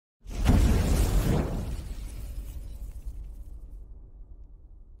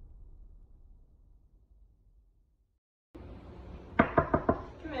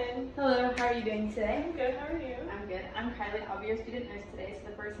Hello, how are you doing today? I'm good, how are you? I'm good. I'm Kylie. I'll be your student nurse today. So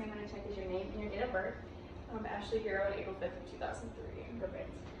the first thing I'm going to check is your name and your date of birth. I'm Ashley Hero on April 5th, 2003. Perfect.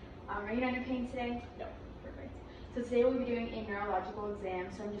 Are you not in pain today? No. Perfect. So today we'll be doing a neurological exam.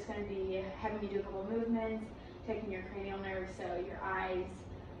 So I'm just going to be having you do a couple of movements, checking your cranial nerves, so your eyes,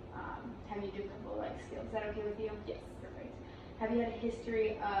 having you do a couple of skills. Is that okay with you? Yes. Perfect. Have you had a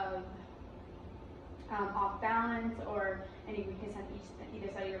history of off balance or any weakness on either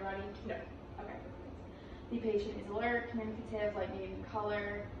side of your body? No. Okay, perfect. The patient is alert, communicative, light, medium in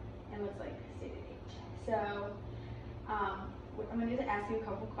color, and looks like stated age. So I'm going to ask you a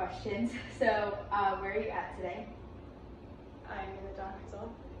couple questions. So where are you at today? I'm in the doctor's office.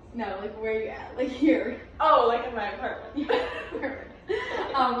 No, like where are you at? Like here. Oh, like in my apartment. Yeah, perfect.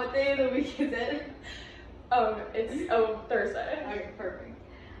 What day of the week is it? It's Thursday. Okay, perfect.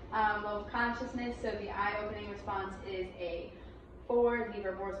 Level of consciousness, so the eye opening response is a 4, the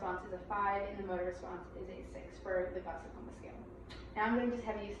verbal response is a 5, and the motor response is a 6 for the Glaucoma scale. Now I'm going to just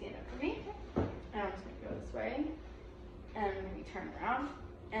have you stand up for me, and I'm just going to go this way, and maybe turn around,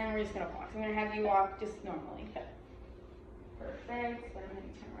 and we're just going to walk. So I'm going to have you walk just normally. Perfect. Then I'm going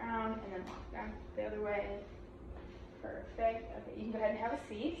to turn around and then walk back the other way. Perfect. Okay, you can go ahead and have a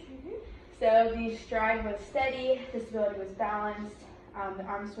seat. So the stride was steady, the stability was balanced, the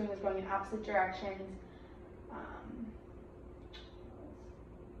arm swing was going in opposite directions,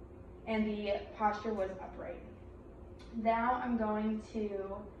 and the posture was upright. Now I'm going to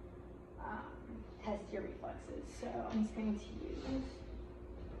test your reflexes. So I'm just going to use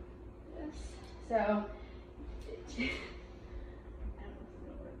this. So, I don't know if it's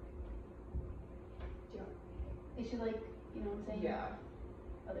going to work. It should, like, you know what I'm saying? Yeah.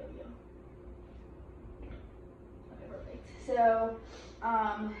 Oh, there we go. Okay, perfect. So,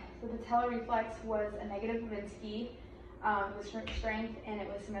 the patella reflex was a negative Levinsky, with strength, and it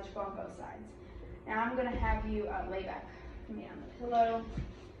was symmetrical on both sides. Now I'm going to have you lay back for me on the pillow.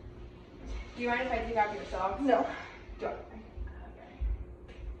 Do you mind if I take off your socks? No. Okay.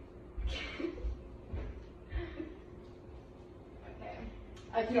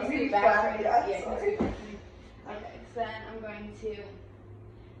 Okay. Can you scoot back? Yeah, sorry. Okay, so then I'm going to, okay,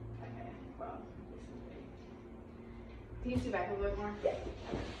 well, this is great. Can you scoot back a little bit more? Yeah. Okay.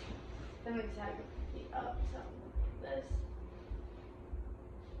 Then we just have your feet up, so this.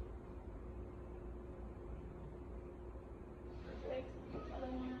 Perfect.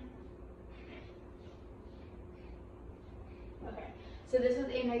 Other one. Okay, so this was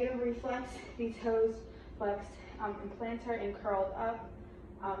a negative reflex. The toes flexed and plantar and curled up.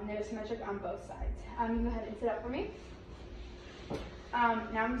 And they're symmetric on both sides. You can go ahead and sit up for me. Now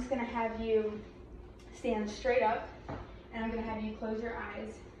I'm just going to have you stand straight up, and I'm going to have you close your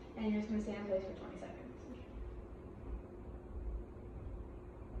eyes, and you're just going to stay in place for 20 seconds.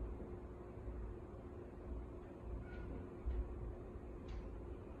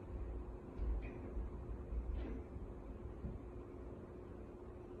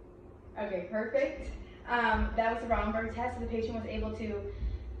 Okay, perfect. That was the Romberg test. So the patient was able to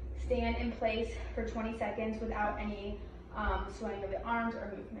stand in place for 20 seconds without any swaying of the arms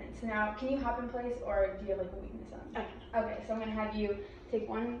or movement. So now, can you hop in place, or do you have like a weakness on? Okay, so I'm going to have you take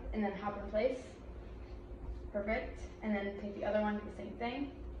one and then hop in place. Perfect. And then take the other one, do the same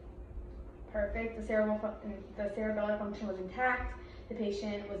thing. Perfect. The cerebellar function was intact. The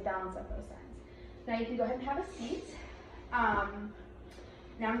patient was balanced on both sides. Now you can go ahead and have a seat. Now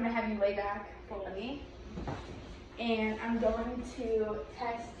I'm going to have you lay back fully, and I'm going to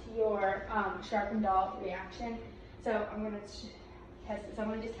test your sharp and dull reaction. So I'm going to test this. I'm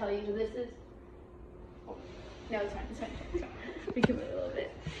going to just tell you who this is. Oh, no, it's fine. It's fine. It's fine. We can wait a little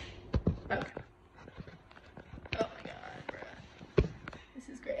bit. Okay. Oh my God, bro. This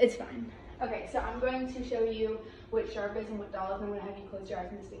is great. It's fine. Okay, so I'm going to show you what sharp is and what dull is, and I'm going to have you close your eyes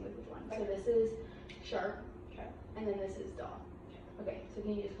and distinguish which one. So this is sharp, and then this is dull. Okay, so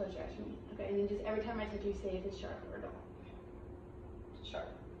can you just close your eyes for me? Okay, and then just every time I touch you, say if it's sharp or dull. Sharp.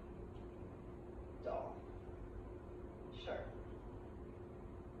 Dull. Sharp.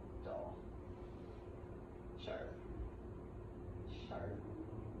 Dull. Sharp. Sharp.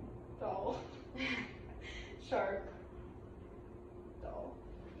 Dull. Sharp. Dull.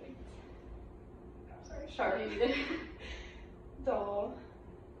 I'm sorry. Sharp. Dull.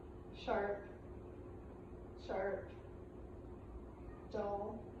 Sharp. Sharp.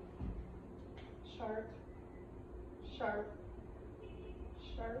 Dull, sharp, sharp,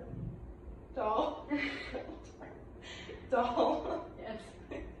 sharp, dull, dull, Yes.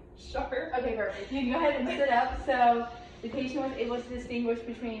 sharp. Okay, perfect. You can go ahead and sit up. So the patient was able to distinguish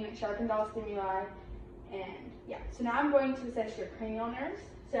between sharp and dull stimuli, and yeah. So now I'm going to assess your cranial nerves.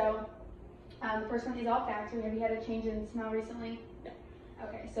 So the first one is olfactory. Have you had a change in smell recently? No.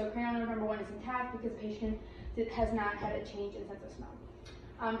 Okay, so cranial nerve number 1 is intact because the patient has not had a change in sense of smell.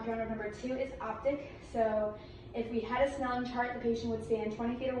 Cranial nerve number 2 is optic. So if we had a Snellen chart, the patient would stand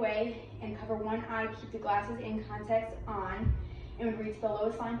 20 feet away and cover one eye, keep the glasses and contacts on, and would read to the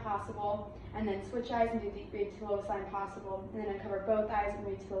lowest line possible, and then switch eyes and read to the lowest line possible, and then uncover both eyes and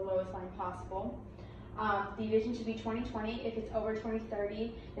read to the lowest line possible. The vision should be 20/20. If it's over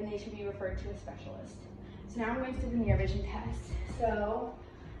 20/30, then they should be referred to a specialist. So now I'm going to do the near vision test. So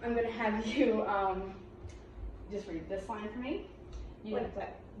I'm going to have you just read this line for me. You have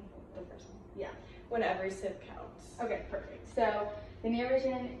that, the first one. Yeah. When every sip counts. Okay, perfect. So the near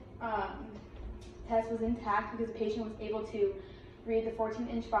vision test was intact because the patient was able to read the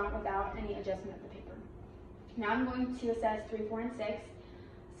 14-inch font without any adjustment of the paper. Now I'm going to assess 3, 4, and 6.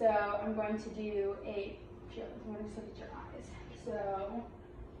 So I'm going to do I'm going to just look at your eyes. So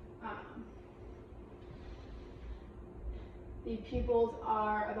the pupils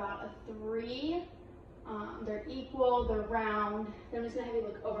are about a 3. They're equal, they're round. Then I'm just going to have you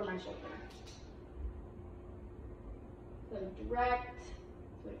look over my shoulder. So direct,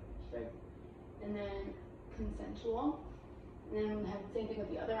 and then consensual. And then I'm going to have the same thing with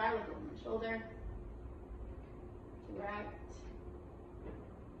the other eye, look over my shoulder. Direct.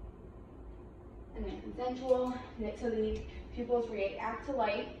 And then consensual. So the pupils react to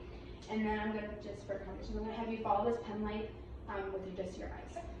light. And then I'm going to, just for conversation, I'm going to have you follow this pen light with just your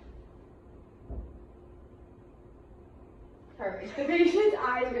eyes. Perfect. The patient's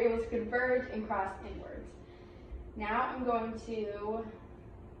eyes were able to converge and cross inwards. Now I'm going to,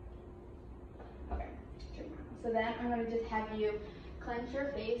 so then I'm going to just have you clench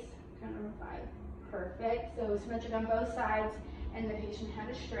your face, count number 5. Perfect. So symmetric on both sides, and the patient had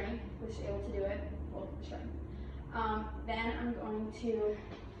a strength, was able to do it, well, strength. Then I'm going to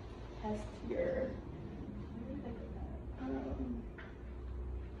test your,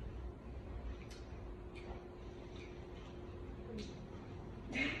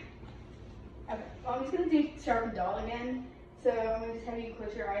 okay, well, I'm just going to do sharp and dull again. So I'm going to just have you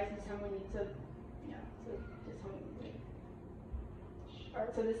close your eyes and tell me when you, so just tell me when you.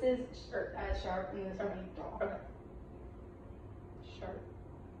 Sharp. So this is sharp and this is dull. Okay. Sharp.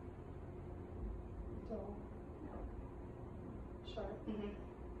 Dull. Sharp.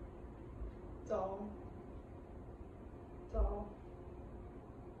 Dull. Dull.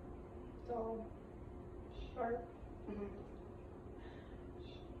 Dull. Sharp.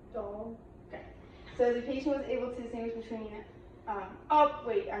 Dull. Okay. So the patient was able to distinguish between, oh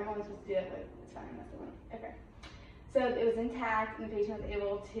wait, I'm only supposed to do it, but it's fine, that's the one. Okay. So it was intact, and the patient was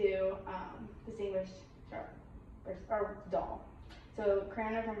able to distinguish sharp or dull. So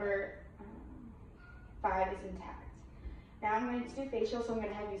cranial nerve number 5 is intact. Now I'm going to do facial, so I'm going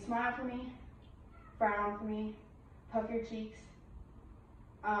to have you smile for me, frown for me, puff your cheeks,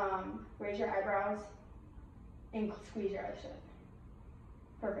 raise your eyebrows, and squeeze your eyes shut.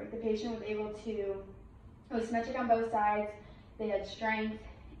 Perfect. The patient was able to, it was symmetric on both sides, they had strength,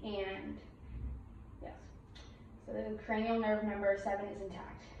 and yes. So the cranial nerve number 7 is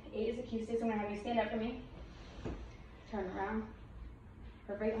intact. 8 is acoustic, so I'm going to have you stand up for me, turn around.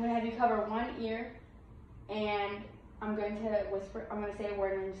 Perfect. I'm going to have you cover one ear, and I'm going to whisper, I'm going to say a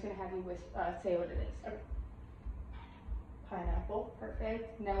word, and I'm just going to have you say what it is. Okay. Pineapple.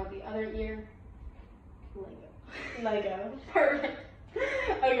 Perfect. And then with the other ear, Lego. Lego. Perfect.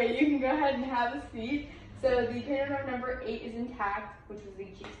 Okay, you can go ahead and have a seat. So the cranial nerve number 8 is intact, which was the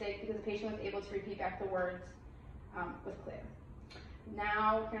acoustic, because the patient was able to repeat back the words with clear.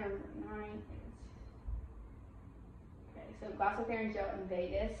 Now, cranial number 9 is, okay, so glossopharyngeal and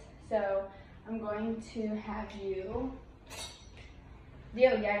vagus. So I'm going to have you, do you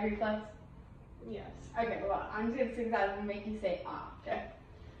have a gag reflex? Yes. Okay, well, I'm just going to stick that and make you say okay?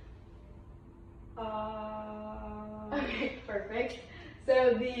 Okay, perfect.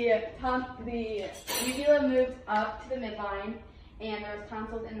 So the uvula moved up to the midline, and those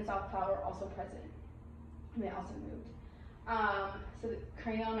tonsils in the soft palate were also present. They also moved. So the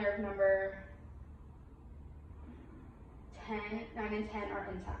cranial nerve number 9 and 10 are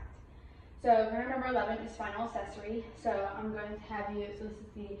intact. So cranial number 11 is spinal accessory. So I'm going to have you, so this is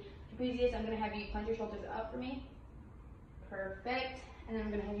the trapezius, I'm going to have you plunge your shoulders up for me. Perfect. And then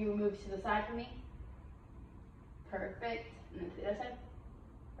I'm going to have you move to the side for me. Perfect. And then to the other side.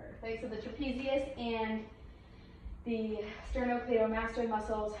 Perfect. So the trapezius and the sternocleidomastoid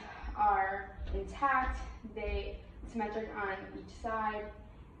muscles are intact. They symmetric on each side,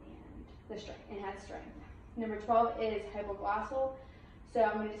 and the strength, and has strength. Number 12 is hypoglossal. So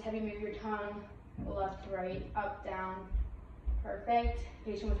I'm going to just have you move your tongue left, right, up, down, Perfect.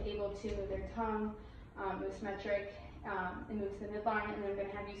 The patient was able to move their tongue, move symmetric, and move to the midline, and then I'm going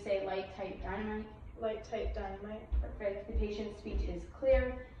to have you say light, tight, dynamite. Light, tight, dynamite. Perfect. The patient's speech is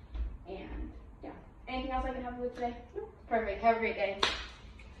clear, and yeah. Anything else I can help you with today? No. Perfect. Have a great day.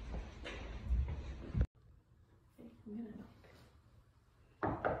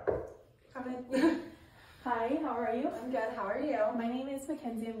 Come in. Hi, how are you? I'm good. How are you? My name is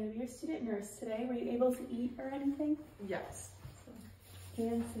Mackenzie. I'm going to be your student nurse today. Were you able to eat or anything? Yes.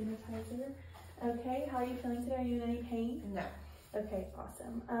 Hand sanitizer. Okay, how are you feeling today? Are you in any pain? No. Okay,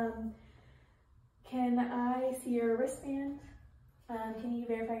 awesome. Can I see your wristband? Can you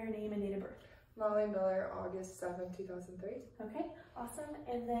verify your name and date of birth? Molly Miller, August 7, 2003. Okay, awesome.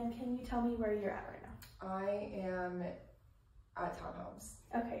 And then can you tell me where you're at right now? I am at townhomes.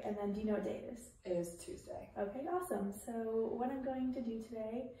 Okay, and then do you know what day it is? It is Tuesday. Okay, awesome. So what I'm going to do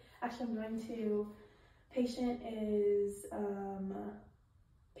today, actually I'm going to, patient is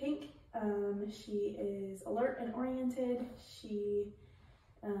Pink. She is alert and oriented. She's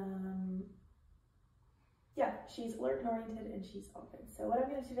alert and oriented and she's all good. So what I'm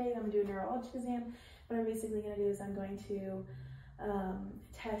going to do today is I'm going to do a neurologic exam. What I'm basically going to do is I'm going to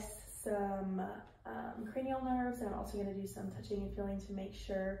test some cranial nerves, and I'm also going to do some touching and feeling to make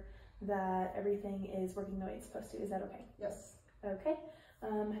sure that everything is working the way it's supposed to. Is that okay? Yes. Okay.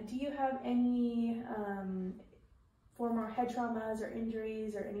 Do you have any former head traumas or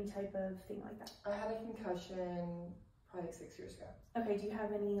injuries or any type of thing like that? I had a concussion probably like 6 years ago. Okay. Do you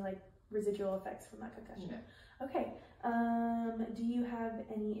have any like residual effects from that concussion? No. Okay. Do you have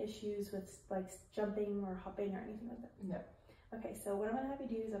any issues with like jumping or hopping or anything like that? No. Okay, so what I'm going to have you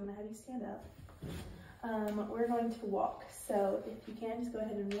do is I'm going to have you stand up. We're going to walk. So if you can, just go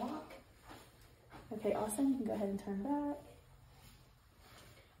ahead and walk. Okay, awesome. You can go ahead and turn back.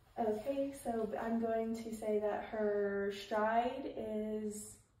 Okay, so I'm going to say that her stride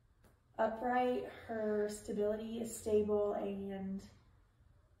is upright, her stability is stable, and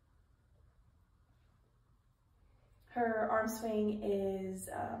her arm swing is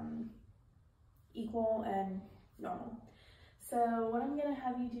equal and normal. So what I'm going to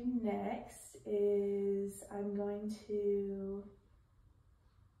have you do next is I'm going to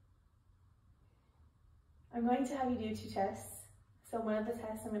have you do 2 tests. So one of the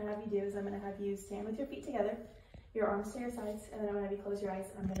tests I'm going to have you do is I'm going to have you stand with your feet together, your arms to your sides, and then I'm going to have you close your eyes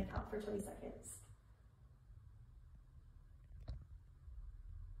and I'm going to count for 20 seconds.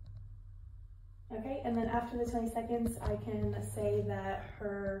 Okay, and then after the 20 seconds, I can say that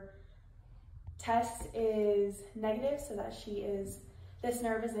her test is negative, so that this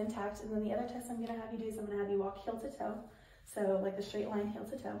nerve is intact. And then the other test I'm going to have you do is I'm going to have you walk heel to toe. So like the straight line heel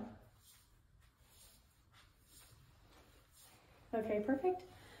to toe. Okay, perfect.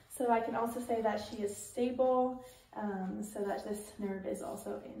 So I can also say that she is stable, so that this nerve is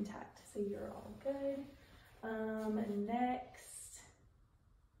also intact. So you're all good. Next,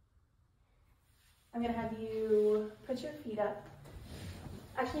 I'm going to have you put your feet up.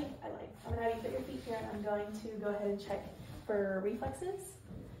 Actually, I'm going to have you put your feet here and I'm going to go ahead and check for reflexes.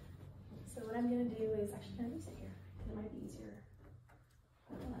 So what I'm going to do is, actually, can I use it here? Because it might be easier.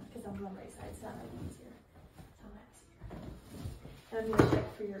 Because I'm on the right side, so that might be easier. So that's here. And I'm going to check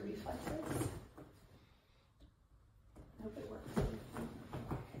for your reflexes. I hope it works.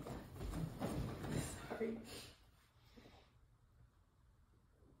 Sorry.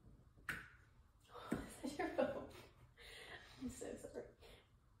 Is that your phone? I'm so sorry.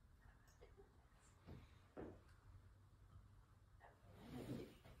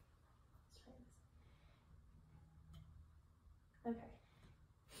 Okay.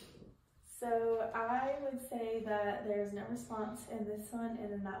 So I would say that there's no response in this one,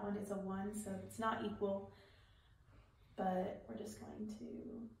 and then that one is a 1, so it's not equal, but we're just going to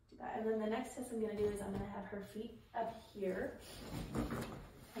do that. And then the next test I'm going to do is I'm going to have her feet up here,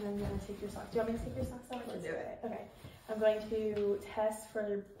 and I'm going to take your socks. Do you want me to take your socks off? Let's do it. Okay. I'm going to test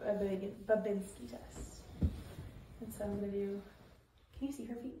for a Babinski test. And so I'm going to do, can you see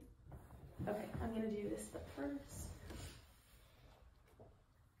her feet? Okay, I'm going to do this foot first.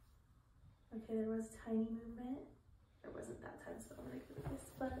 Okay, there was tiny movement. There wasn't that time, so I'm going to go with this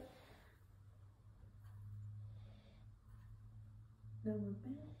foot. No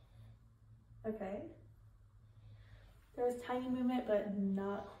movement. Okay. There was tiny movement, but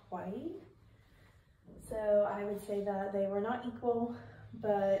not quite. So I would say that they were not equal,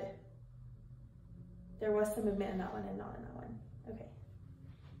 but there was some movement in that one and not in that one. Okay.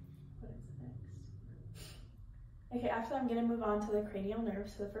 What is next? Okay, after that, I'm going to move on to the cranial nerve.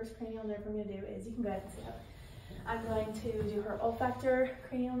 So the first cranial nerve I'm going to do is, you can go ahead and sit up. I'm going to do her olfactor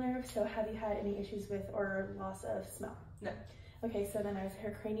cranial nerve. So have you had any issues with or loss of smell? No. Okay, so then there's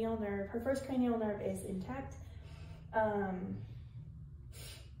her cranial nerve. Her first cranial nerve is intact.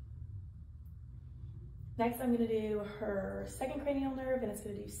 Next, I'm gonna do her second cranial nerve, and it's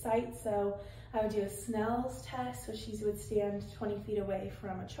gonna do sight. So I would do a Snell's test, so she would stand 20 feet away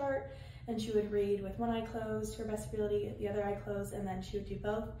from a chart, and she would read with one eye closed, her best ability, the other eye closed, and then she would do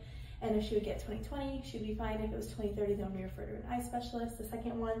both. And if she would get 20/20, she'd be fine. If it was 20/30, then we refer to an eye specialist. The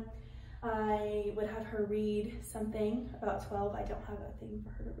second one, I would have her read something about 12. I don't have a thing for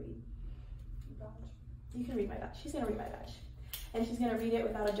her to read. You can read my badge. She's gonna read my badge. And she's gonna read it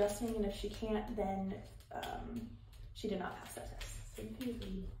without adjusting, and if she can't, then she did not pass that test. So you can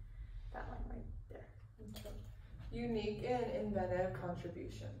read that line right there. Unique and inventive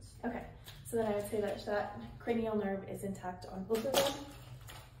contributions. Okay, so then I would say that that cranial nerve is intact on both of them.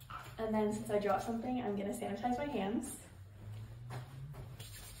 And then since I dropped something, I'm gonna sanitize my hands.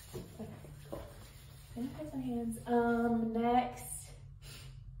 Okay, cool. Sanitize my hands. Next,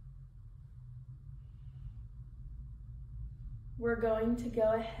 we're going to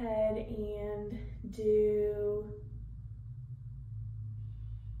go ahead and do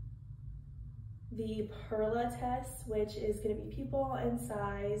the Perla test, which is going to be pupil and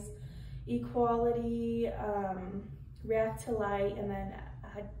size, equality, react to light, and then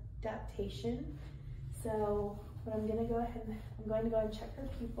adaptation. So what I'm going to go ahead and check her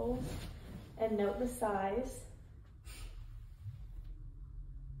pupils and note the size.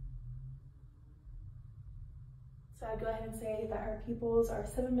 So I'd go ahead and say that her pupils are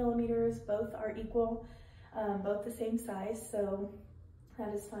 7 millimeters, both are equal, both the same size, so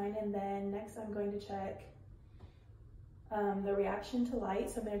that is fine. And then next I'm going to check the reaction to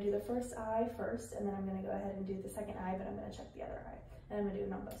light. So I'm going to do the first eye first, and then I'm going to go ahead and do the second eye, but I'm going to check the other eye, and I'm going to do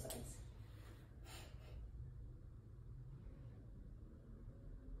it on both sides.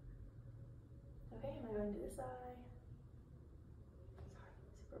 Okay, and I'm going to do this eye. Sorry,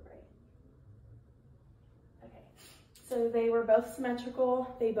 super bright. Okay, so they were both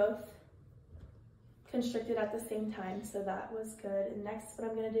symmetrical. They both constricted at the same time, so that was good. And next, what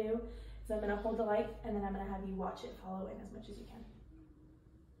I'm gonna do is I'm gonna hold the light, and then I'm gonna have you watch it follow in as much as you can.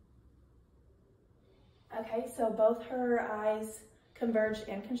 Okay, so both her eyes converged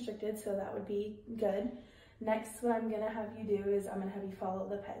and constricted, so that would be good. Next, what I'm gonna have you do is I'm gonna have you follow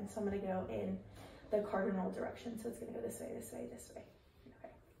the pen. So I'm gonna go in the cardinal direction. So it's gonna go this way, this way, this way.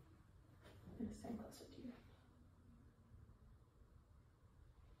 Okay, I'm gonna stand closer to you.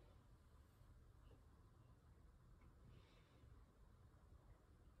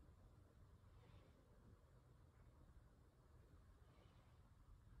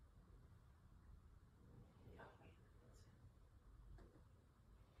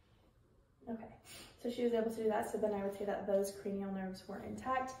 Okay, so she was able to do that, so then I would say that those cranial nerves were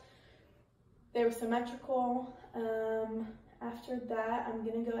intact. They were symmetrical. After that, I'm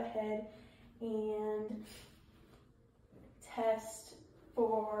gonna go ahead and test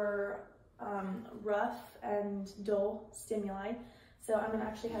for rough and dull stimuli. So I'm gonna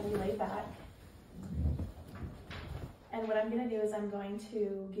actually have you lay back. And what I'm gonna do is I'm going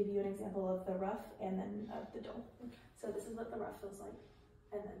to give you an example of the rough and then of the dull. Okay. So this is what the rough feels like,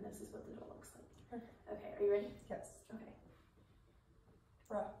 and then this is what the dull looks like. Okay, are you ready? Yes. Okay.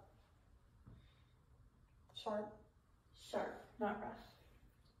 Rough. Sharp. Sharp, not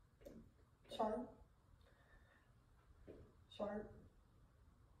rough. Sharp. Sharp.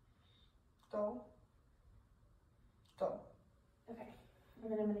 Dull. Dull. Okay,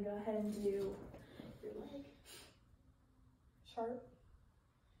 and then I'm gonna go ahead and do your leg. Sharp.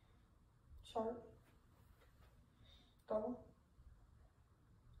 Sharp. Dull.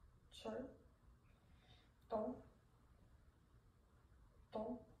 Sharp. Dull.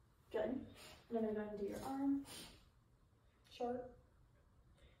 Dull. Good. And I'm gonna go ahead and do your arm. Sharp.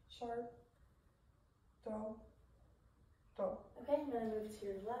 Sharp. Dull. Dull. Okay, and then move to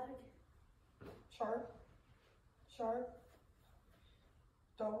your leg. Sharp. Sharp.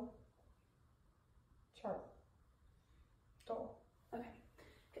 Dull. Sharp. Dull. Okay,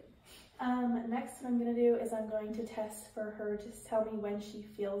 good. Next, what I'm gonna do is I'm going to test for her to tell me when she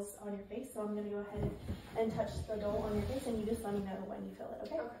feels on your face. So I'm gonna go ahead and touch the dull on your face, and you just let me know when you feel it,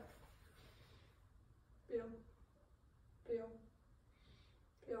 okay? Okay. Feel. Feel.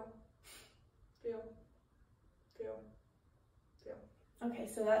 Feel. Feel. Feel. Feel. Okay,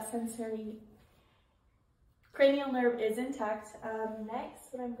 so that sensory cranial nerve is intact.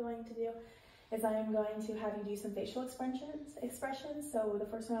 Next, what I'm going to do is I am going to have you do some facial expressions. So the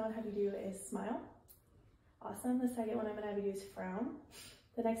first one I'm gonna have you do is smile. Awesome. The second one I'm gonna have you do is frown.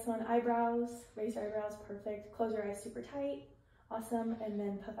 The next one, eyebrows, raise your eyebrows, perfect. Close your eyes super tight. Awesome. And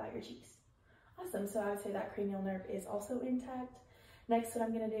then puff out your cheeks. Awesome, so I would say that cranial nerve is also intact. Next, what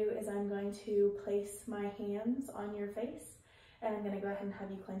I'm gonna do is I'm going to place my hands on your face, and I'm gonna go ahead and have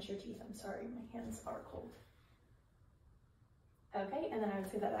you clench your teeth. I'm sorry, my hands are cold. Okay, and then I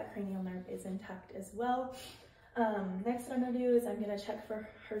would say that that cranial nerve is intact as well. Next, what I'm gonna do is I'm gonna check for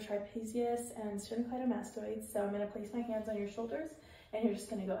her trapezius and sternocleidomastoids. So I'm gonna place my hands on your shoulders, and you're just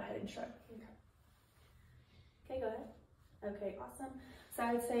gonna go ahead and shrug. Okay, go ahead. Okay, awesome. So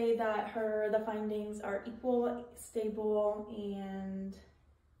I would say that the findings are equal, stable, and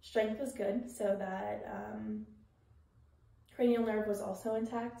strength was good. So that cranial nerve was also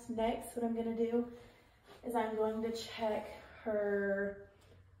intact. Next, what I'm gonna do is I'm going to check her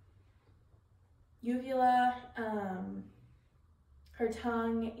uvula, her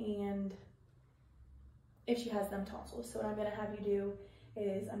tongue, and if she has them tonsils. So what I'm gonna have you do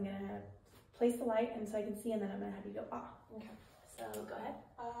is I'm gonna place the light and so I can see, and then I'm gonna have you go ah. Okay. So go ahead.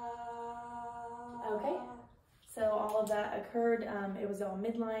 Okay. So all of that occurred. It was all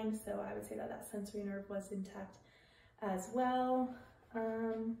midline, so I would say that that sensory nerve was intact as well.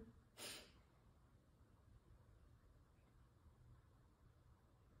 And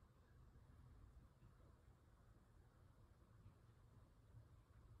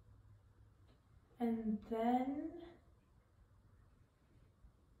then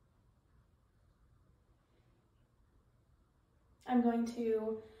I'm going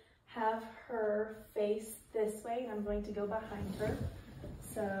to have her face this way, and I'm going to go behind her.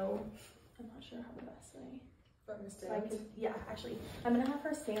 So I'm not sure how the best way. So I could, yeah, actually, I'm gonna have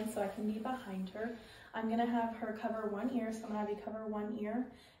her stand so I can be behind her. I'm gonna have her cover one ear, so I'm gonna have you cover one ear,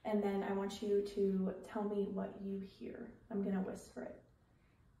 and then I want you to tell me what you hear. I'm gonna whisper it.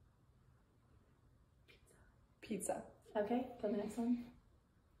 Pizza. Okay, go to the next one.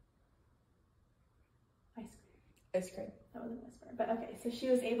 Ice cream. Ice cream. That wasn't a whisper, but okay. So she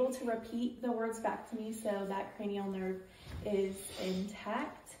was able to repeat the words back to me, so that cranial nerve is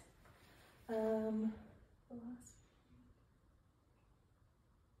intact.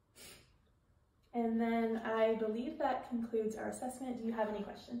 And then I believe that concludes our assessment. Do you have any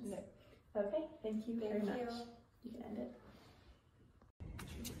questions? No. Okay, thank you very much. You can end it.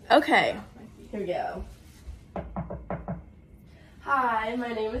 Okay, here we go. Hi,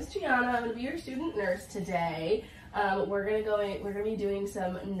 my name is Gianna. I'm gonna be your student nurse today. We're gonna be doing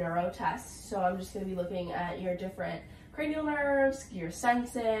some neuro tests. So I'm just gonna be looking at your different cranial nerves, your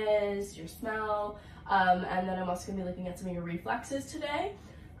senses, your smell, and then I'm also gonna be looking at some of your reflexes today.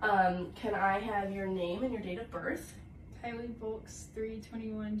 Can I have your name and your date of birth? Kylie Volks,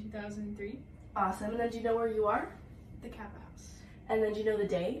 3/21/2003. Awesome. And then do you know where you are? The Kappa House. And then do you know the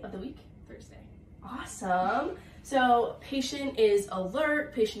day of the week? Thursday. Awesome. So patient is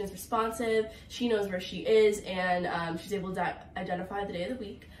alert, patient is responsive, she knows where she is, and she's able to identify the day of the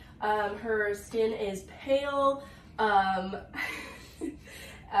week. Her skin is pale,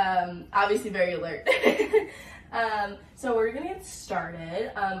 obviously very alert. So we're gonna get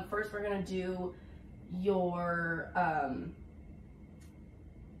started. First we're gonna do your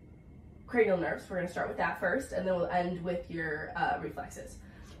cranial nerves. We're gonna start with that first, and then we'll end with your reflexes.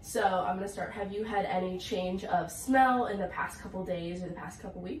 So I'm gonna start. Have you had any change of smell in the past couple days or the past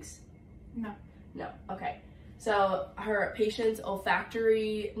couple weeks? No. No, okay. So her patient's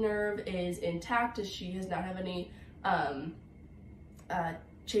olfactory nerve is intact, as she does not have any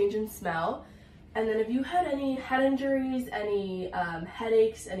change in smell. And then have you had any head injuries, any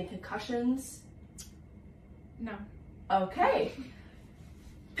headaches, any concussions? No. Okay.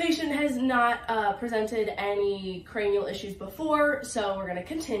 Patient has not presented any cranial issues before, so we're gonna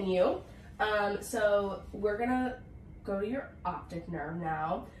continue. So we're gonna go to your optic nerve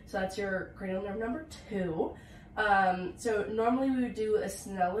now. So that's your cranial nerve number 2. So normally we would do a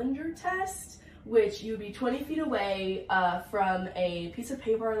Snellinger test, which you would be 20 feet away from a piece of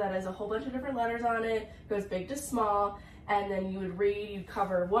paper that has a whole bunch of different letters on it, goes big to small, and then you would read, you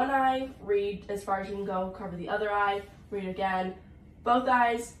cover one eye, read as far as you can go, cover the other eye, read again, both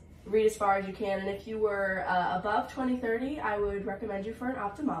eyes, read as far as you can. And if you were above 20/30, I would recommend you for an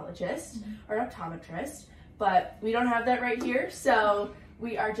ophthalmologist or an optometrist, but we don't have that right here, so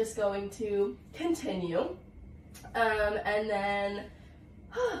we are just going to continue. And then,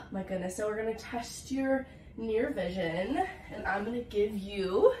 oh my goodness, so we're gonna test your near vision, and I'm gonna give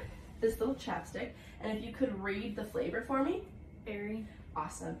you this little chapstick, and if you could read the flavor for me. Berry.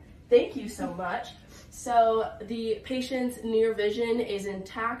 Awesome. Thank you so much. So the patient's near vision is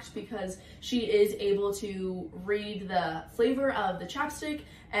intact because she is able to read the flavor of the chapstick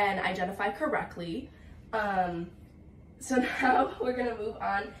and identify correctly. So now we're gonna move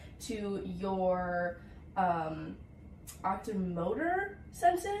on to your octomotor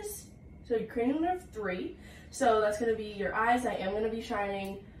senses. So your cranial nerve 3. So that's going to be your eyes. I am going to be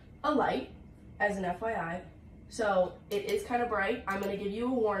shining a light as an FYI. So it is kind of bright. I'm going to give you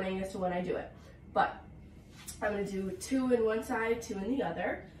a warning as to when I do it. But I'm going to do 2 in one side, 2 in the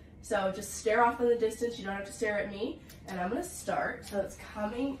other. So just stare off in the distance. You don't have to stare at me. And I'm going to start. So it's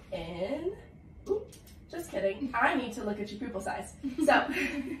coming in. Oop, just kidding. I need to look at your pupil size. So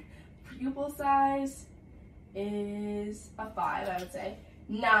pupil size is a 5, I would say.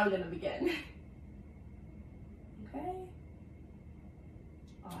 Now I'm going to begin. Okay.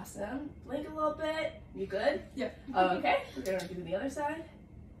 Awesome. Blink a little bit. You good? Yeah. Okay. We're going to do the other side.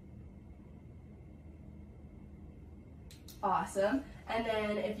 Awesome. And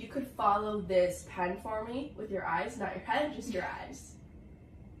then if you could follow this pen for me with your eyes, not your head, just your eyes.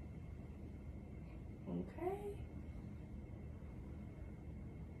 Okay.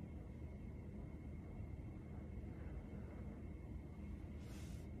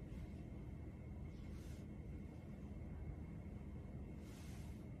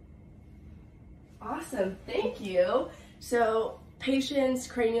 Awesome, thank you. So patient's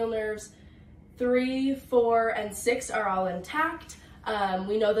cranial nerves 3, 4, and 6 are all intact.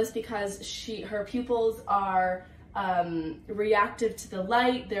 We know this because her pupils are reactive to the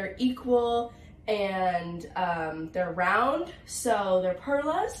light, they're equal, and they're round, so they're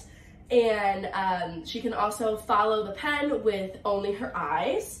perlas. And she can also follow the pen with only her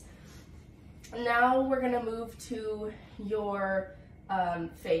eyes. Now we're gonna move to your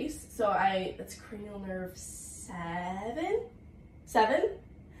face. So it's cranial nerve 7.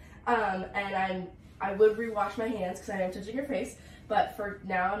 And I would rewash my hands because I am touching your face, but for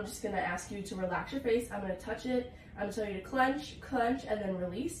now I'm just gonna ask you to relax your face. I'm gonna touch it. I'm gonna tell you to clench, and then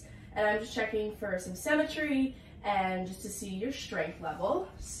release. And I'm just checking for some symmetry and just to see your strength level.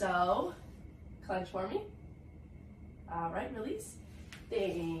 So clench for me. All right, release.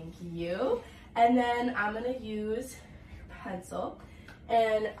 Thank you. And then I'm gonna use your pencil.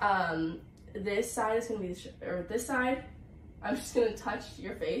 And this side is gonna be, this side, I'm just gonna touch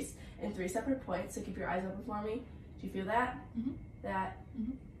your face in 3 separate points. So keep your eyes open for me. Do you feel that? Mm-hmm. That?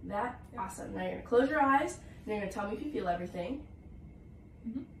 Mm-hmm. That? Yeah. Awesome. Now you're gonna close your eyes and you're gonna tell me if you feel everything.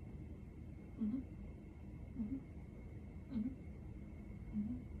 Mm-hmm. Mm-hmm. Mm-hmm. Mm-hmm.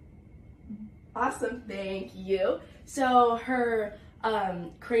 Mm-hmm. Awesome, thank you. So her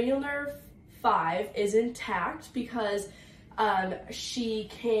cranial nerve 5 is intact because she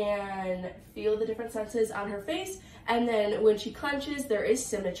can feel the different senses on her face, and then when she clenches, there is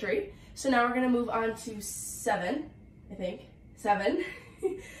symmetry. So now we're gonna move on to 7, I think, 7,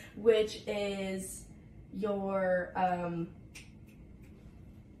 which is your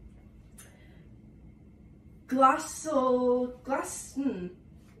cranial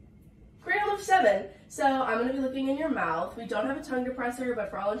nerve 7. So I'm gonna be looking in your mouth. We don't have a tongue depressor, but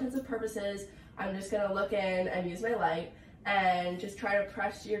for all intents and purposes, I'm just gonna look in and use my light and just try to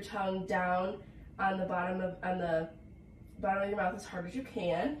press your tongue down on the bottom of your mouth as hard as you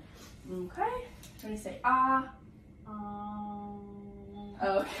can. Okay. Ready to say ah.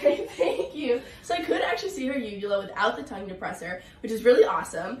 Okay, thank you. So I could actually see her uvula without the tongue depressor, which is really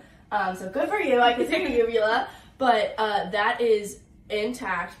awesome. So good for you. I could see her uvula, but that is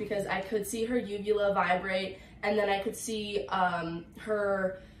intact because I could see her uvula vibrate, and then I could see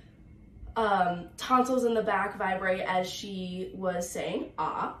her tonsils in the back vibrate as she was saying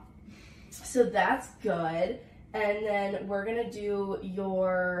ah. So that's good. And then we're gonna do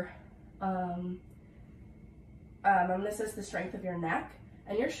your I'm gonna assess the strength of your neck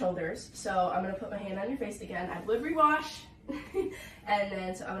and your shoulders. So I'm gonna put my hand on your face again. I would rewash. And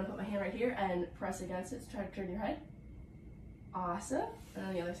then so I'm gonna put my hand right here and press against it to try to turn your head. Awesome. And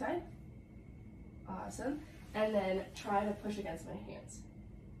on the other side. Awesome. And then try to push against my hands.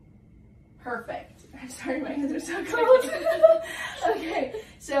 Perfect. I'm sorry, my hands are so cold. Okay,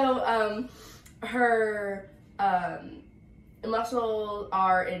 so her muscles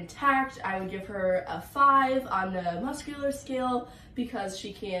are intact. I would give her a 5 on the muscular scale because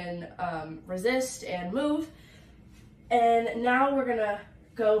she can resist and move. And now we're gonna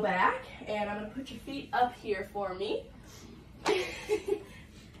go back, and I'm gonna put your feet up here for me.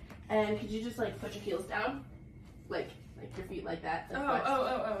 And could you just like put your heels down, like your feet like that? Like flex.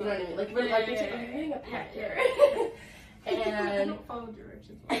 Oh. You know what I mean? Like really, like you're getting a pet here. And I don't follow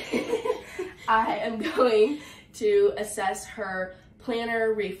directions. I am going to assess her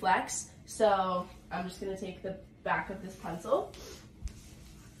plantar reflex. So I'm just gonna take the back of this pencil,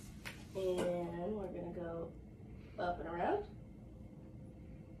 and we're gonna go up and around.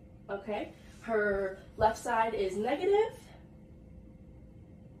 Okay, her left side is negative,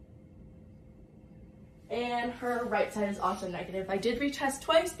 And her right side is also negative. I did retest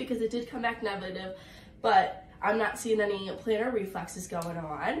twice because it did come back negative, but I'm not seeing any plantar reflexes going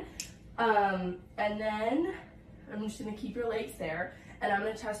on. And then I'm just gonna keep your legs there, and I'm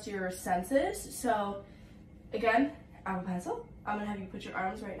gonna test your senses. So again, Apple pencil. I'm gonna have you put your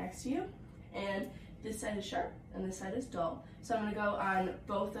arms right next to you, and this side is sharp and this side is dull. So I'm gonna go on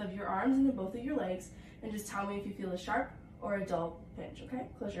both of your arms and then both of your legs, and just tell me if you feel a sharp or a dull pinch, okay?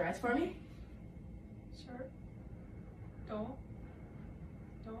 Close your eyes for me. Sharp. Dull.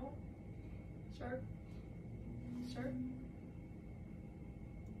 Dull. Sharp. Sharp.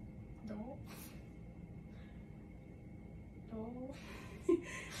 Dull. Dull.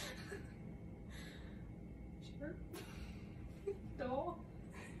 Sharp. Dull.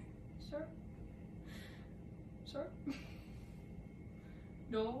 Sharp. Sharp.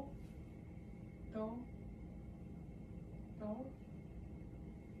 Dull. Dull. Dull.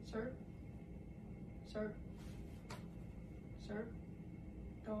 Sharp. Sharp. Sharp.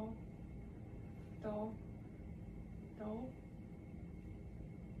 Dull. Dull. Dull.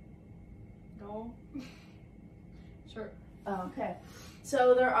 Dull. Sharp. Okay,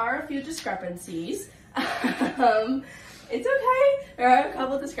 so there are a few discrepancies. It's okay. There are a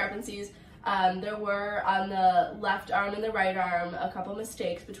couple discrepancies. There were on the left arm and the right arm a couple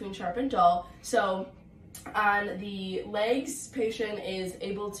mistakes between sharp and dull. So on the legs, patient is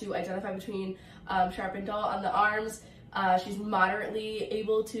able to identify between sharp and dull. On the arms, she's moderately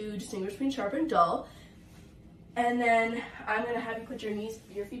able to distinguish between sharp and dull. And then I'm gonna have you put your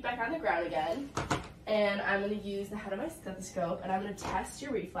feet back on the ground again. And I'm gonna use the head of my stethoscope, and I'm gonna test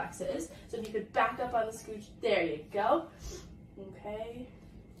your reflexes. So if you could back up on the scooch, there you go. Okay.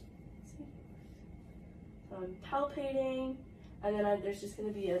 So I'm palpating, and then there's just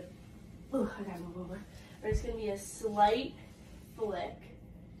gonna be a, oh, I gotta move over. There's gonna be a slight flick.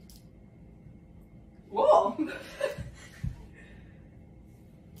 Whoa!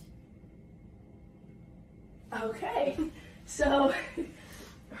 Okay, so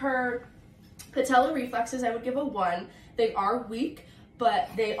her patella reflexes, I would give a 1. They are weak, but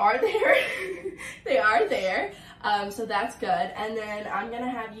they are there. They are there, so that's good. And then I'm gonna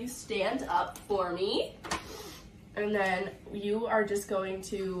have you stand up for me, and then you are just going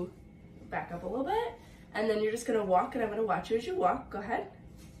to back up a little bit, and then you're just gonna walk, and I'm gonna watch you as you walk. Go ahead.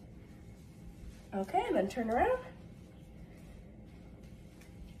 Okay, and then turn around.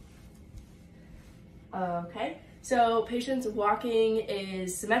 Okay, so patient's walking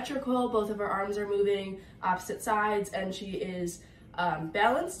is symmetrical. Both of her arms are moving opposite sides, and she is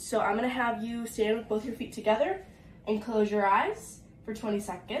balanced. So I'm gonna have you stand with both your feet together and close your eyes for 20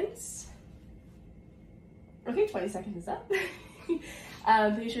 seconds. Okay, 20 seconds is up.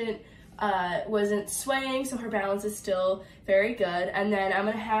 Patient wasn't swaying, so her balance is still very good. And then I'm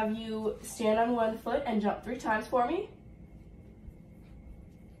gonna have you stand on one foot and jump 3 times for me.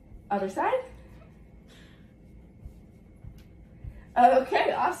 Other side.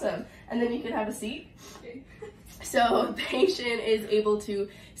 Okay, awesome. And then you can have a seat. Okay. So patient is able to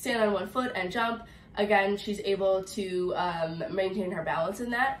stand on one foot and jump. Again, she's able to maintain her balance in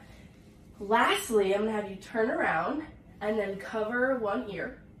that. Lastly, I'm gonna have you turn around and then cover one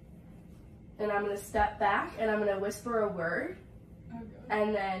ear. And I'm gonna step back and I'm gonna whisper a word. Okay.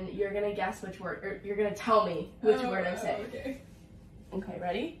 And then you're gonna guess which word, or you're gonna tell me which word I'm saying. Okay. Okay,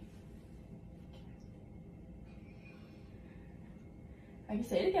 ready? I can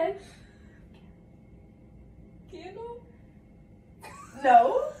say it again. Candle?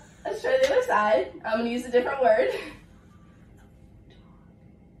 No. Let's try the other side. I'm gonna use a different word.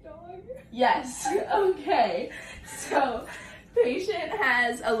 Dog? Yes. Okay. So, patient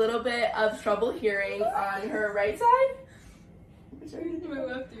has a little bit of trouble hearing on her right side. My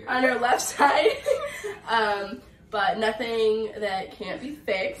left ear. On her left side. But nothing that can't be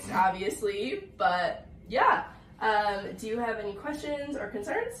fixed, obviously. But yeah. Do you have any questions or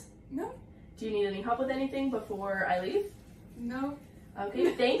concerns? No. Do you need any help with anything before I leave? No.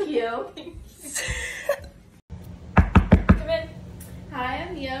 Okay, thank you. Come in. Hi,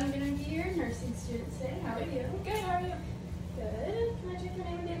 I'm Mia. I'm going to be your nursing student today. How are you? Good, how are you? Good. Can I check your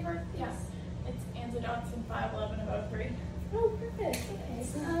name and date of birth? Yes. It's Anza Johnson, 5'11" of 03. Oh, perfect. Okay.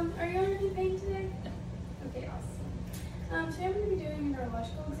 So, are you under any pain today? No. Okay, awesome. Today I'm going to be doing a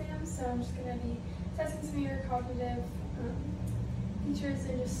neurological exam, so I'm just going to be testing some of your cognitive features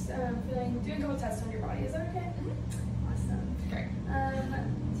and just doing a couple tests on your body. Is that okay? Mm-hmm. Awesome. Great.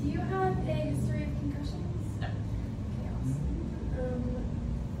 Do you have a history of concussions? No. Okay, awesome.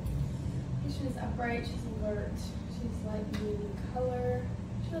 Patient is upright, she's alert, she's light blue in color,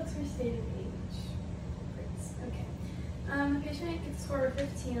 she looks her state of age. Great. Okay. The patient gets a score of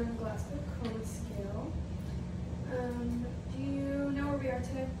 15 on the Glasgow Coma scale. Do you know where we are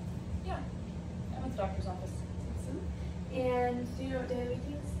today? Yeah. I'm at the doctor's office. Awesome. And do you know what day of the week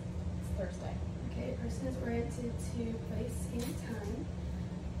is? It's Thursday. Okay, the person is oriented to place and time.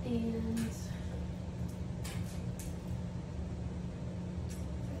 And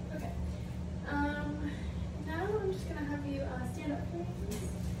okay. Now I'm just gonna have you stand up for me, please.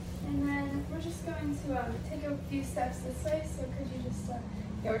 And then we're just going to take a few steps this way. So could you just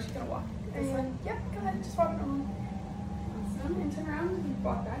Yeah, we're just gonna walk this way. and yeah, go ahead, just walk normal. Awesome. And turn around and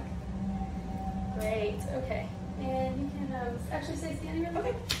walk back. Great. Okay. And you can actually stay standing really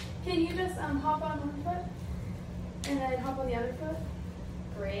quick. Can you just hop on one foot and then hop on the other foot?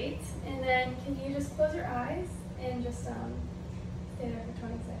 Great. And then can you just close your eyes and just stay there for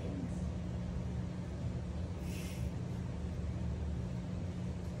 20 seconds?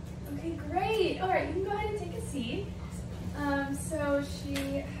 Okay, great. All right, you can go ahead and take a seat. So she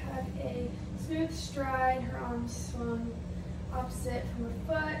had a smooth stride. Her arms swung opposite from her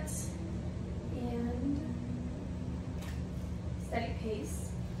foot and steady pace.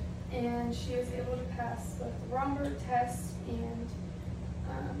 And she was able to pass both the Romberg test and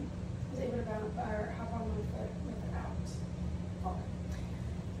was able to hop on one foot without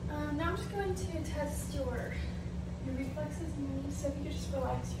falling. Now I'm just going to test your reflexes and your knees, so if you could just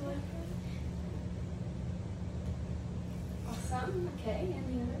relax your leg. Awesome. Okay, and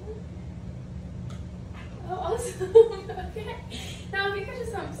the other one. Oh, awesome. Okay. Now if you could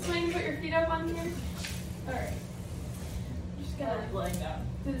just swing and put your feet up on here. All right. I'm just gonna Laying down.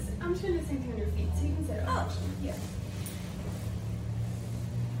 do this. I'm just gonna do the same thing on your feet, so you can sit up. Oh. Yeah.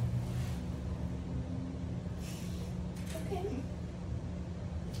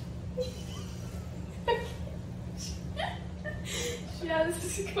 She has a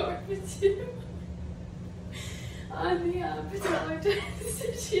score of 2 on the patellar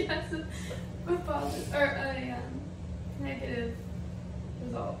test. She has a negative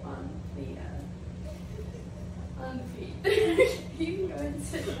result on the feet. You can go ahead and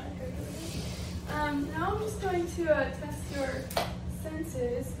sit back over there. Now I'm just going to test your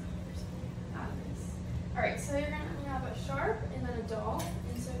senses. Alright, so you're going to have a sharp and then a dull.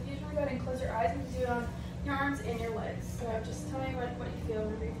 And so if you just want to go ahead and close your eyes, you can do it on your arms and your legs. So just tell me what you feel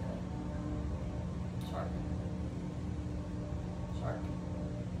whenever you feel it. Sharp. Sharp.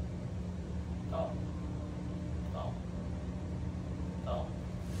 Dull. Dull. Dull.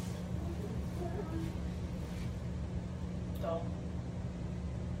 Dull.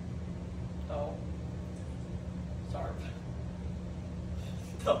 Dull. Sharp.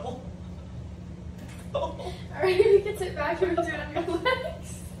 Dull. Dull. Alright, you can sit back and do it on your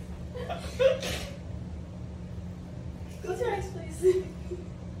legs. Close your eyes, please.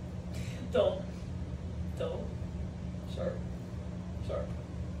 Dull. Dull. Sharp. Sharp.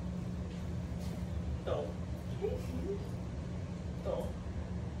 Dull. Okay. Dull.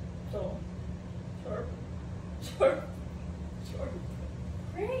 Dull. Sharp. Sharp. Sharp.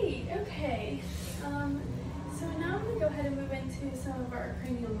 Great, okay. So now I'm going to go ahead and move into some of our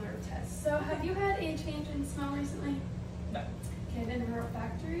cranial nerve tests. So have you had a change in smell recently? No. Okay, the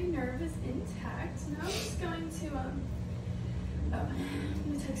neuroolfactory nerve is intact. Now I'm just going to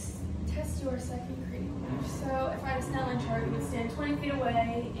test your second cranial nerve. So if I had a Snellen chart, you would stand 20 feet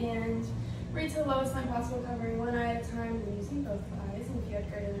away and read to the lowest line possible, covering one eye at a time and using both eyes. And if you had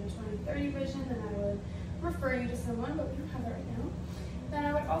greater than 20/30 vision, then I would refer you to someone, but we don't have that right now. Then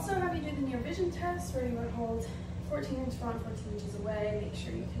I would also have you do the near vision test, where you would hold 14 inches front, 14 inches away, make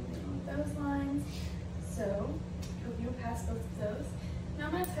sure you can read on those lines. So, hope you'll pass both of those. Now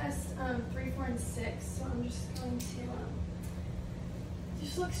I'm going to test 3, 4, and 6, so I'm just going to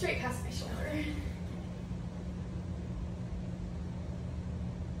just look straight past my shoulder.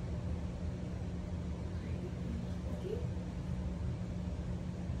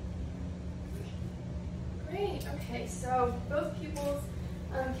 Great, okay, so both pupils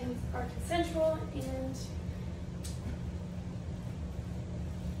are consensual and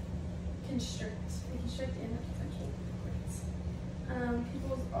constrict. They constrict and are consensual. Great.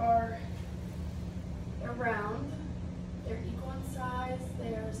 Pupils are round. They're equal in size.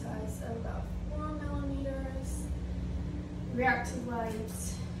 They are a size of about 4 millimeters. React to light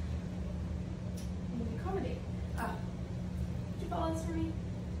and accommodate. Could you follow this for me?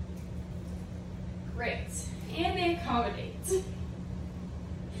 Great. And they accommodate.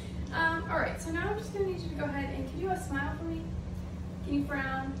 Alright, so now I'm just going to need you to go ahead and can you smile for me? Can you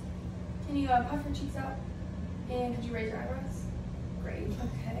frown? Can you puff your cheeks out? And could you raise your eyebrows? Great,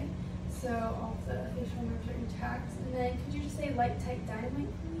 okay. So all of the facial nerves are intact. And then could you just say light, tight, dynamite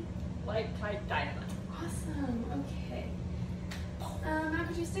for me? Light, tight, dynamite. Awesome, okay. Now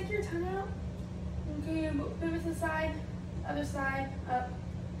could you stick your tongue out? Okay, move it to the side, other side, up,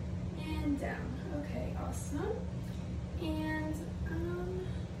 and down. Okay, awesome. And,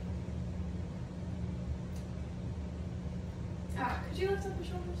 could you lift up your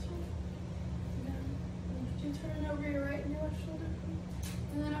shoulders? Down. Could you turn over your right and your left shoulder?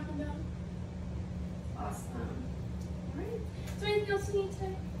 And then up and down. Awesome. Alright. Is there anything else you need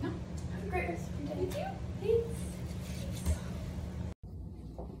today? No. Have a great rest of your day. Thank you. Thanks.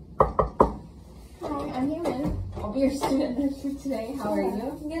 Hi, I'm Yamin. I'll be your student nurse for today. How are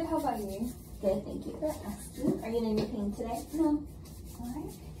you? Good, how about you? Good, thank you for asking. Are you in any pain today? No.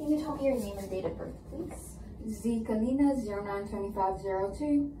 Alright. Can you tell me your name and date of birth, please? Kalina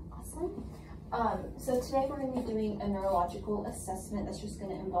 092502. Awesome. So today we're going to be doing a neurological assessment that's just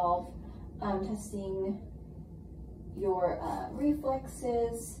going to involve testing your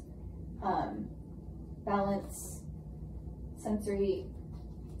reflexes, balance, sensory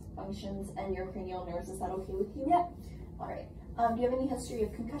functions, and your cranial nerves. Is that okay with you? Yep. Alright. Do you have any history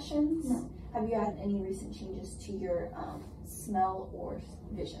of concussions? No. Have you had any recent changes to your smell or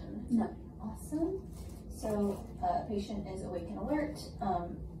vision? No. Awesome. So, patient is awake and alert.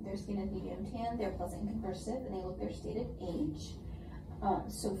 Their skin is medium tan, they're pleasant and conversive, and they look their stated age.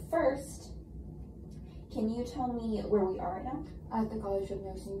 So first, can you tell me where we are right now? At the College of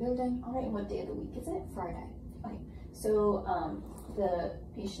Nursing building. All right, and what day of the week is it? Friday. Okay, so the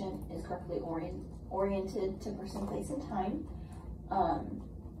patient is correctly oriented to person, place, and time.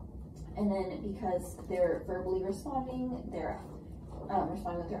 And then because they're verbally responding, they're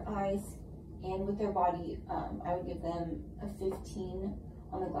responding with their eyes and with their body, I would give them a 15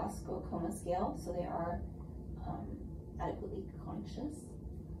 on the Glasgow Coma scale, so they are adequately conscious.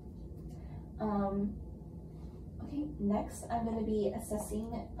 Okay, next I'm going to be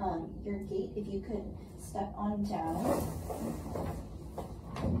assessing your gait. If you could step on down.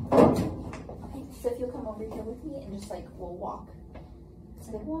 Okay, so if you'll come over here with me and just like we'll walk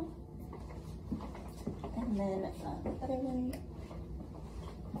to the wall. And then the other way.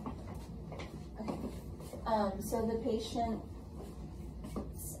 Okay. So the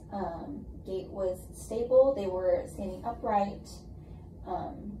patient's gait was stable. They were standing upright,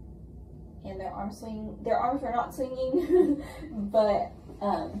 and their arms were not swinging, but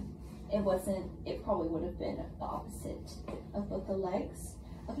it probably would have been the opposite of both the legs.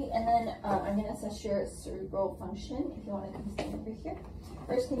 Okay, and then I'm going to assess your cerebral function. If you want to come stand over here.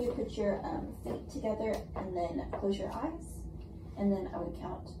 First, can you put your feet together and then close your eyes? And then I would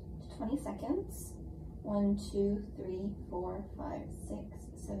count to 20 seconds. 1, 2, 3, 4, 5, 6,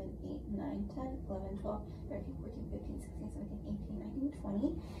 7, 8, 9, 10, 11, 12, 13, 14, 15, 16, 17, 18, 19,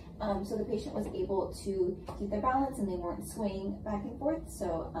 20. So the patient was able to keep their balance and they weren't swaying back and forth.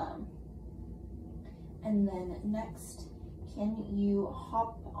 So, and then next, can you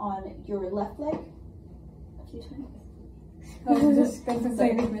hop on your left leg a few times? I was just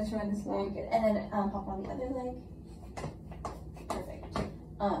contemplating which one is Very good. And then hop on the other leg. Perfect.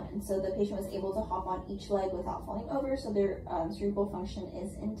 And so the patient was able to hop on each leg without falling over, so their cerebral function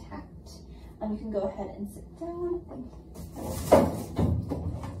is intact. You can go ahead and sit down.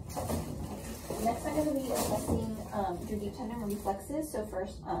 Next, I'm going to be assessing your deep tendon reflexes. So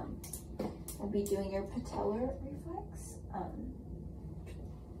first, we'll be doing your patellar reflex.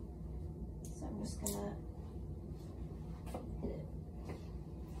 So I'm just going to hit it.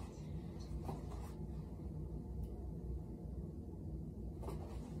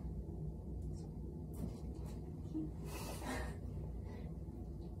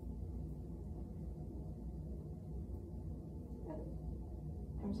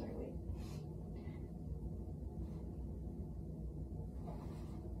 I'm sorry, wait.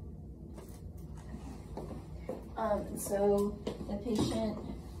 So the patient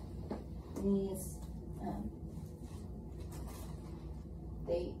needs,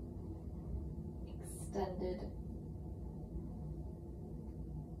 they extended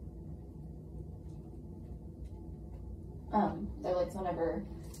their legs whenever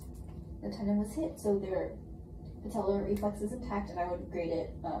the tendon was hit, so their patellar reflex is intact, and I would grade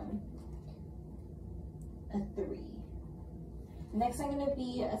it a 3. Next, I'm going to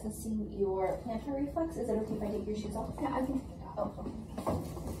be assessing your plantar reflex. Is it okay if I take your shoes off? Yeah, I can. Oh, okay.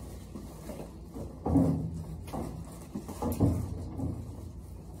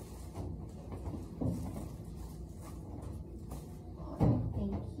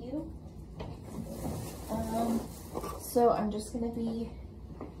 Thank you. So I'm just going to be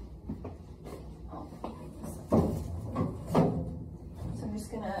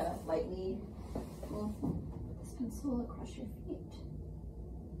gonna lightly move this pencil across your feet.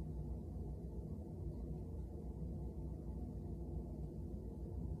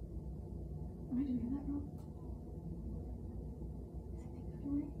 Am I doing that wrong? I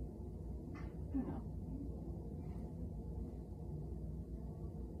don't know.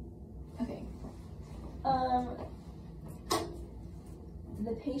 Okay.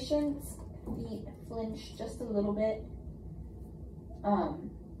 The patient's feet flinched just a little bit.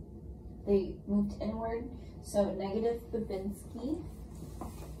 They moved inward, so negative Babinski.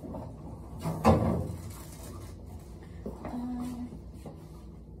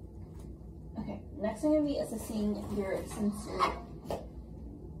 Okay, next I'm going to be assessing your sensory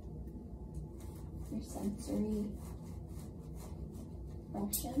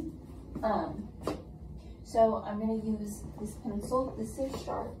function. So I'm going to use this pencil. This is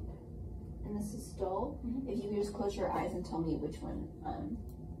sharp and this is dull. If you could just close your eyes and tell me which one I'm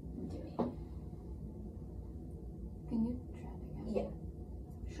doing. Can you try it again?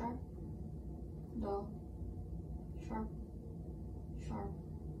 Yeah. Sharp, dull, sharp, sharp,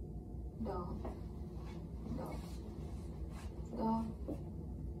 dull, dull, dull,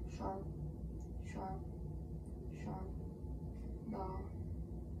 sharp, sharp, sharp, dull,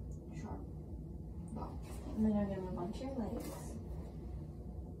 sharp, dull, And then I'm going to move on to your legs.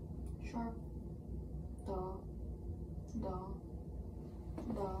 sharp, dull, dull,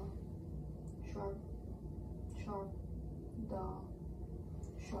 dull, sharp, sharp, dull,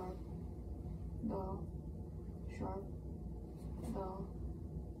 sharp, dull, sharp, dull,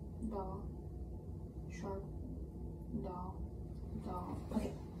 dull, sharp, dull, dull.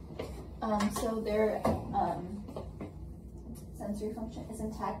 Okay. So their sensory function is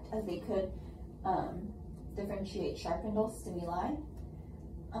intact as they could differentiate sharp and dull stimuli.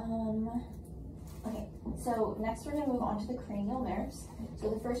 Okay, so next we're going to move on to the cranial nerves. So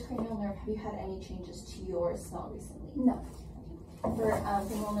the first cranial nerve, have you had any changes to your smell recently? No. For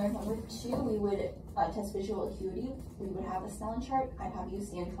cranial nerve number 2, we would test visual acuity. We would have a Snellen chart. I'd have you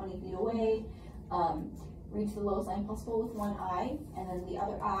stand 20 feet away, read to the lowest line possible with one eye, and then the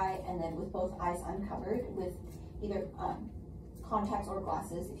other eye, and then with both eyes uncovered with either contacts or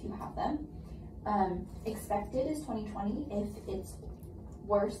glasses if you have them. Expected is 20/20. If it's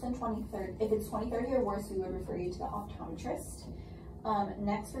worse than 20/30, if it's 20/30 or worse, we would refer you to the optometrist.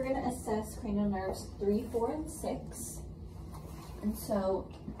 Next, we're going to assess cranial nerves 3, 4, and 6. And so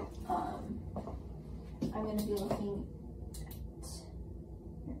I'm going to be looking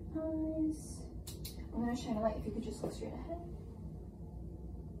at your eyes. I'm going to shine a light if you could just look straight ahead.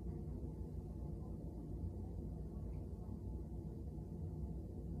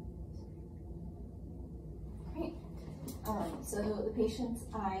 Great. So the patient's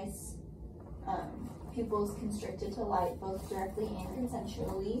eyes, pupils constricted to light both directly and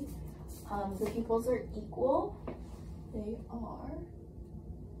consensually. The pupils are equal. They are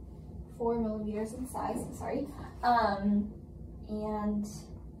 4 millimeters in size, sorry. And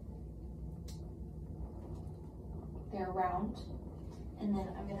they're round. And then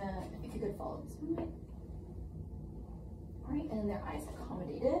I'm gonna, if you could follow this one. All right, and then their eyes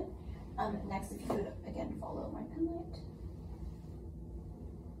accommodated. Next, if you could again follow my pen light.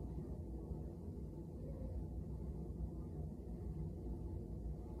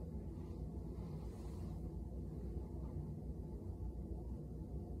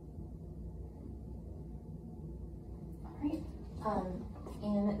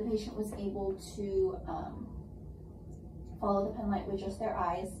 And the patient was able to follow the pen light with just their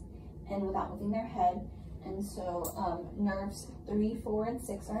eyes and without moving their head. And so nerves 3, 4, and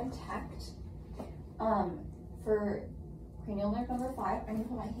 6 are intact. For cranial nerve number 5, I'm going to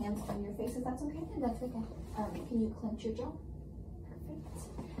put my hands on your face if that's okay. Yeah, that's okay. Can you clench your jaw? Perfect.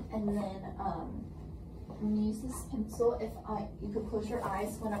 And then I'm going to use this pencil. If you could close your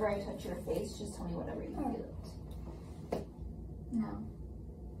eyes whenever I touch your face, just tell me whenever you feel it. No.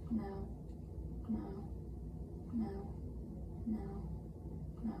 No. No. No. No.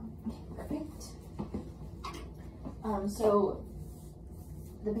 No. Okay, perfect. So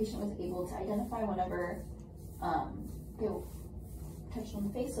the patient was able to identify whenever they were touched on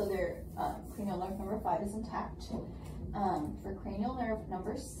the face, so their cranial nerve number 5 is intact. For cranial nerve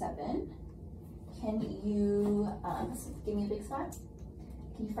number 7, can you give me a big smile?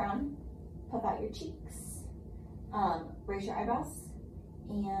 Can you frown? Puff out your cheeks. Raise your eyebrows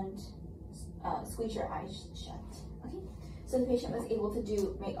and squeeze your eyes shut. Okay, so the patient was able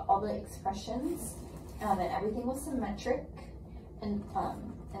to make all the expressions, and everything was symmetric, and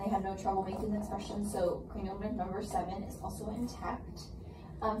they had no trouble making the expressions. So cranial nerve number 7 is also intact.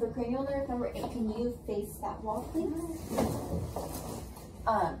 For cranial nerve number 8, can you face that wall, please?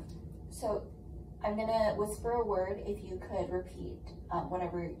 So I'm gonna whisper a word. If you could repeat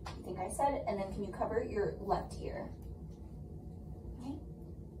whatever you think I said, and then can you cover your left ear? Okay.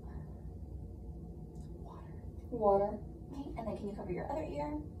 Water. Okay, and then can you cover your other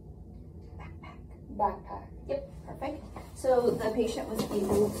ear? Backpack. Yep, perfect. So the patient was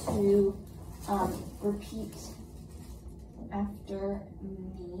able to repeat after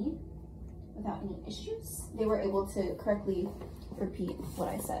me without any issues. They were able to correctly repeat what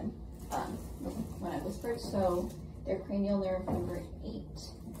I said when I whispered. So their cranial nerve number 8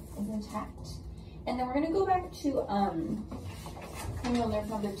 is intact. And then we're going to go back to cranial nerve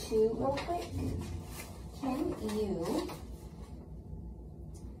number 2 real quick. Can you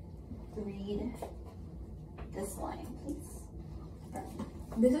read this line, please?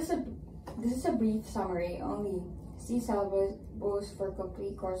 This is a brief summary only. See syllables for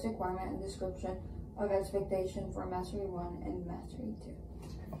complete course requirement and description of expectation for Mastery 1 and Mastery 2.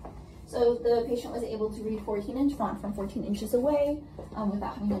 So the patient was able to read 14-inch font from 14 inches away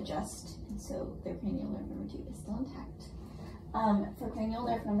without having to adjust, and so their cranial nerve number 2 is still intact. For cranial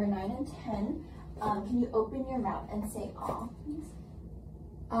nerve number 9 and 10, can you open your mouth and say "ah"? Please.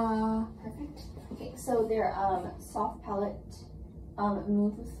 Perfect. Okay, so their soft palate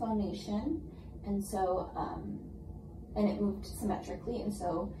moved with phonation, and so and it moved symmetrically, and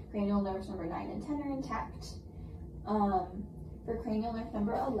so cranial nerves number 9 and 10 are intact. For cranial nerve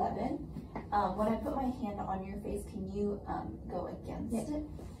number 11, when I put my hand on your face, can you go against it?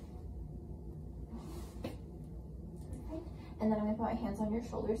 Okay. And then I'm going to put my hands on your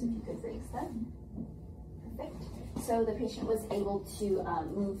shoulders if you could raise them. Perfect. So the patient was able to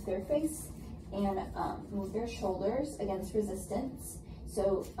move their face and move their shoulders against resistance.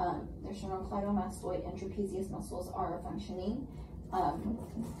 So their sternocleidomastoid and trapezius muscles are functioning.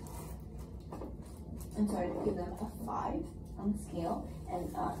 And so I would give them a 5 on the scale.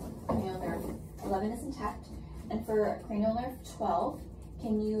 And cranial nerve 11 is intact. And for cranial nerve 12,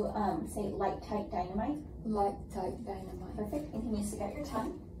 can you say light, tight, dynamite? Light, tight, dynamite. Perfect. And can you stick out your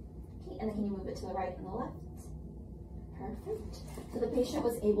tongue? Okay, and then can you move it to the right and the left? Perfect. So the patient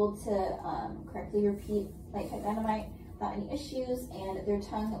was able to correctly repeat light, tight, dynamite without any issues, and their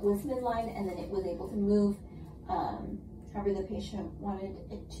tongue was midline, and then it was able to move however the patient wanted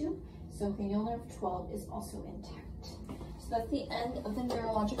it to. So cranial nerve 12 is also intact. So that's the end of the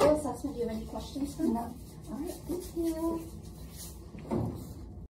neurological assessment. Do you have any questions for me? No. All right, thank you.